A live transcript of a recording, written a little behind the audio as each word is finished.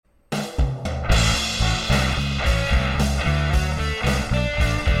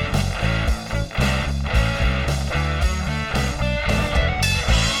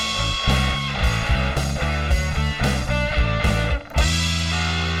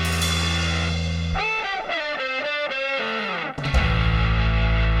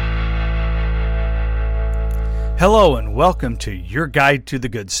Hello and welcome to Your Guide to the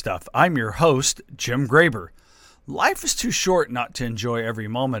Good Stuff. I'm your host, Jim Graber. Life is too short not to enjoy every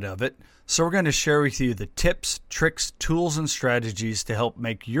moment of it, so we're going to share with you the tips, tricks, tools, and strategies to help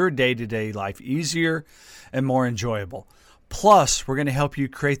make your day-to-day life easier and more enjoyable. Plus, we're going to help you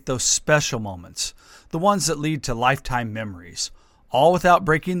create those special moments, the ones that lead to lifetime memories, all without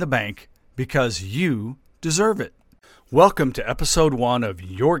breaking the bank, because you deserve it. Welcome to episode 1 of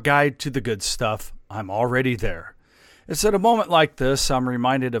Your Guide to the Good Stuff. I'm already there. It's at a moment like this I'm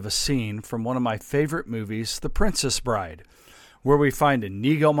reminded of a scene from one of my favorite movies, The Princess Bride, where we find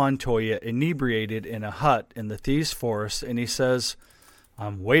Inigo Montoya inebriated in a hut in the Thieves' Forest, and he says,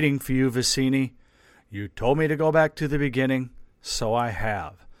 "I'm waiting for you, Vicini. You told me to go back to the beginning, so I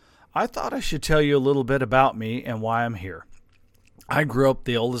have. I thought I should tell you a little bit about me and why I'm here. I grew up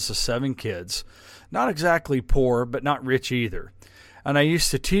the oldest of 7 kids, not exactly poor, but not rich either. And I used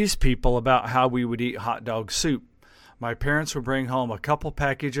to tease people about how we would eat hot dog soup. My parents would bring home a couple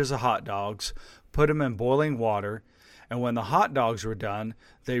packages of hot dogs, put them in boiling water, and when the hot dogs were done,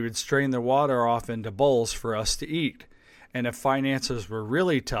 they would strain the water off into bowls for us to eat. And if finances were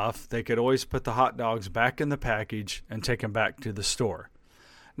really tough, they could always put the hot dogs back in the package and take them back to the store."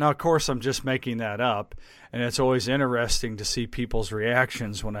 Now, of course, I'm just making that up, and it's always interesting to see people's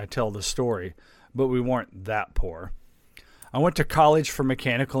reactions when I tell the story, but we weren't that poor. I went to college for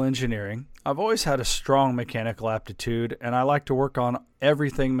mechanical engineering. I've always had a strong mechanical aptitude, and I like to work on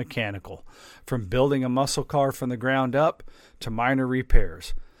everything mechanical, from building a muscle car from the ground up to minor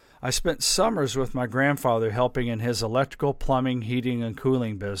repairs. I spent summers with my grandfather helping in his electrical, plumbing, heating, and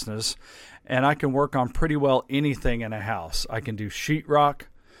cooling business, and I can work on pretty well anything in a house. I can do sheetrock,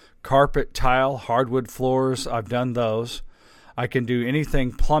 carpet, tile, hardwood floors. I've done those. I can do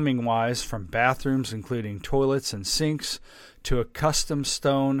anything plumbing-wise, from bathrooms, including toilets and sinks, to a custom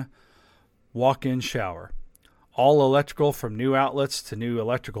stone walk-in shower. All electrical, from new outlets to new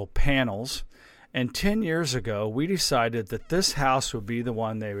electrical panels. And 10 years ago, we decided that this house would be the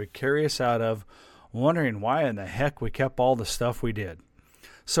one they would carry us out of, wondering why in the heck we kept all the stuff we did.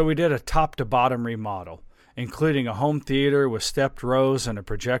 So we did a top-to-bottom remodel, including a home theater with stepped rows and a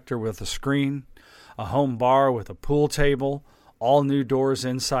projector with a screen, a home bar with a pool table, all new doors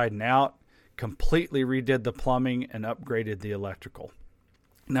inside and out, completely redid the plumbing and upgraded the electrical.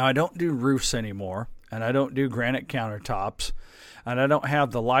 Now, I don't do roofs anymore, and I don't do granite countertops, and I don't have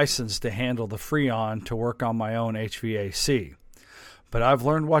the license to handle the Freon to work on my own HVAC. But I've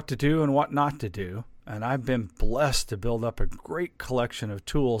learned what to do and what not to do, and I've been blessed to build up a great collection of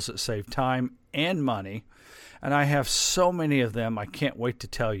tools that save time and money, and I have so many of them I can't wait to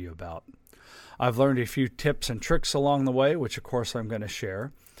tell you about. I've learned a few tips and tricks along the way, which of course I'm going to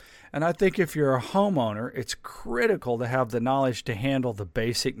share. And I think if you're a homeowner, it's critical to have the knowledge to handle the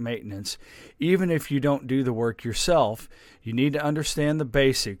basic maintenance. Even if you don't do the work yourself, you need to understand the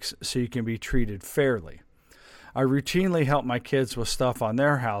basics so you can be treated fairly. I routinely help my kids with stuff on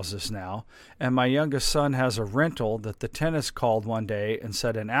their houses now, and my youngest son has a rental that the tenants called one day and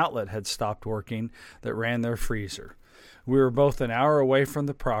said an outlet had stopped working that ran their freezer. We were both an hour away from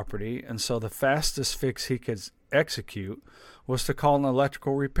the property, and so the fastest fix he could execute was to call an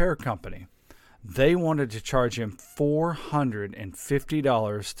electrical repair company. They wanted to charge him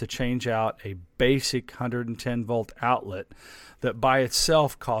 $450 to change out a basic 110-volt outlet that by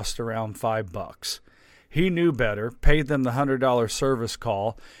itself cost around $5. He knew better, paid them the $100 service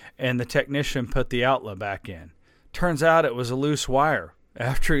call, and the technician put the outlet back in. Turns out it was a loose wire.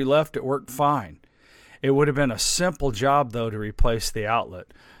 After he left, it worked fine. It would have been a simple job, though, to replace the outlet.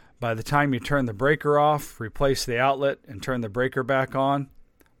 By the time you turn the breaker off, replace the outlet, and turn the breaker back on,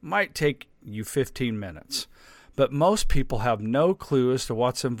 might take you 15 minutes. But most people have no clue as to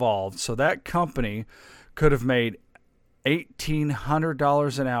what's involved, so that company could have made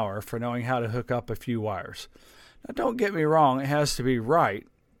 $1,800 an hour for knowing how to hook up a few wires. Now, don't get me wrong, it has to be right,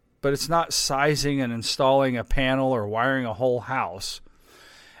 but it's not sizing and installing a panel or wiring a whole house.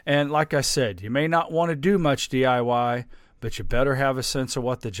 And like I said, you may not want to do much DIY, but you better have a sense of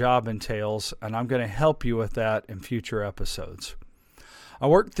what the job entails, and I'm going to help you with that in future episodes. I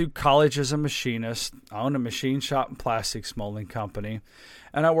worked through college as a machinist. I owned a machine shop and plastics molding company,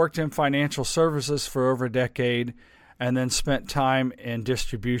 and I worked in financial services for over a decade, and then spent time in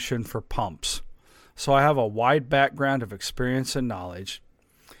distribution for pumps. So I have a wide background of experience and knowledge.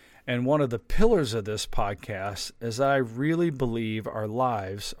 And one of the pillars of this podcast is that I really believe our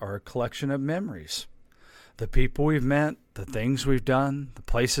lives are a collection of memories. The people we've met, the things we've done, the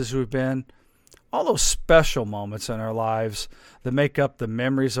places we've been, all those special moments in our lives that make up the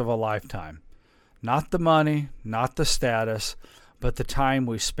memories of a lifetime. Not the money, not the status, but the time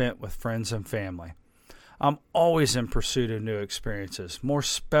we spent with friends and family. I'm always in pursuit of new experiences, more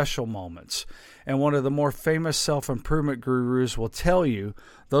special moments. And one of the more famous self-improvement gurus will tell you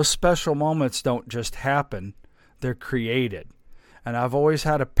those special moments don't just happen, they're created. And I've always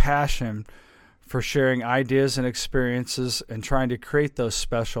had a passion for sharing ideas and experiences and trying to create those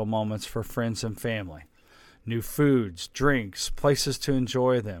special moments for friends and family. New foods, drinks, places to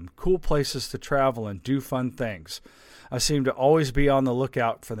enjoy them, cool places to travel and do fun things. I seem to always be on the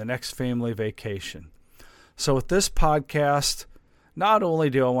lookout for the next family vacation. So with this podcast, not only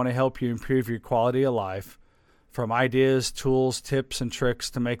do I want to help you improve your quality of life, from ideas, tools, tips, and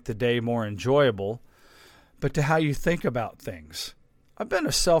tricks to make the day more enjoyable, but to how you think about things. I've been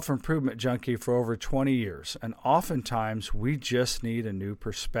a self-improvement junkie for over 20 years, and oftentimes we just need a new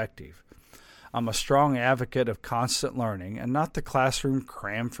perspective. I'm a strong advocate of constant learning and not the classroom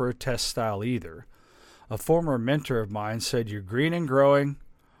cram for a test style either. A former mentor of mine said you're green and growing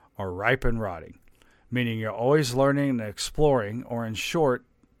or ripe and rotting, meaning you're always learning and exploring, or in short,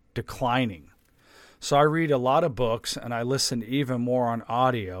 declining. So I read a lot of books and I listen even more on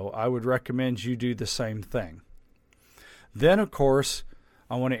audio. I would recommend you do the same thing. Then, of course,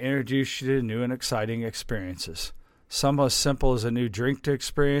 I want to introduce you to new and exciting experiences. Some as simple as a new drink to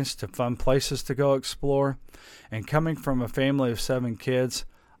experience to fun places to go explore. And coming from a family of 7 kids,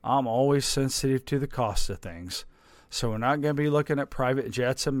 I'm always sensitive to the cost of things. So we're not going to be looking at private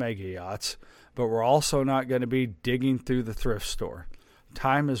jets and mega yachts, but we're also not going to be digging through the thrift store.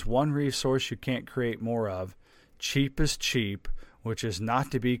 Time is one resource you can't create more of. Cheap is cheap, which is not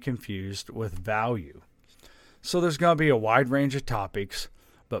to be confused with value. So there's going to be a wide range of topics,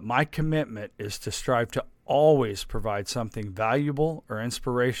 but my commitment is to strive to always provide something valuable or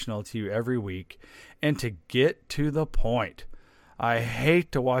inspirational to you every week and to get to the point. I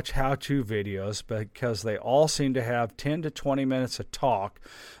hate to watch how-to videos because they all seem to have 10 to 20 minutes of talk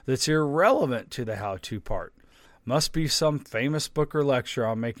that's irrelevant to the how-to part. Must be some famous book or lecture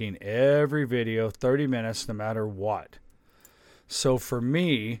on making every video 30 minutes no matter what. So for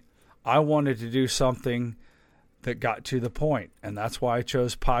me, I wanted to do something that got to the point, and that's why I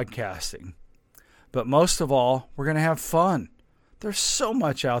chose podcasting. But most of all, we're going to have fun. There's so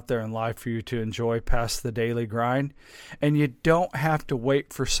much out there in life for you to enjoy past the daily grind, and you don't have to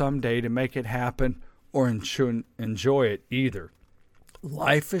wait for someday to make it happen or enjoy it either.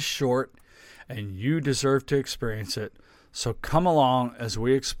 Life is short, and you deserve to experience it, so come along as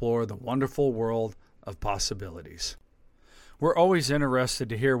we explore the wonderful world of possibilities. We're always interested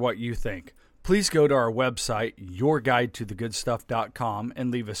to hear what you think. Please go to our website, yourguidetothegoodstuff.com, and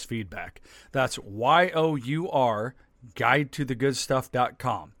leave us feedback. That's YOUR,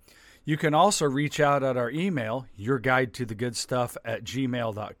 guidetothegoodstuff.com. You can also reach out at our email,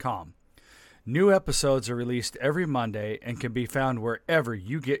 yourguidetothegoodstuff@gmail.com. New episodes are released every Monday and can be found wherever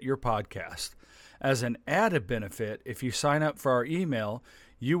you get your podcast. As an added benefit, if you sign up for our email,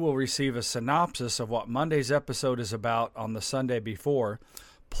 you will receive a synopsis of what Monday's episode is about on the Sunday before.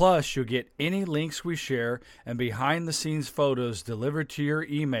 Plus, you'll get any links we share and behind-the-scenes photos delivered to your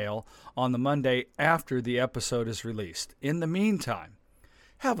email on the Monday after the episode is released. In the meantime,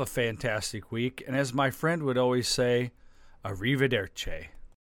 have a fantastic week, and as my friend would always say, arrivederci.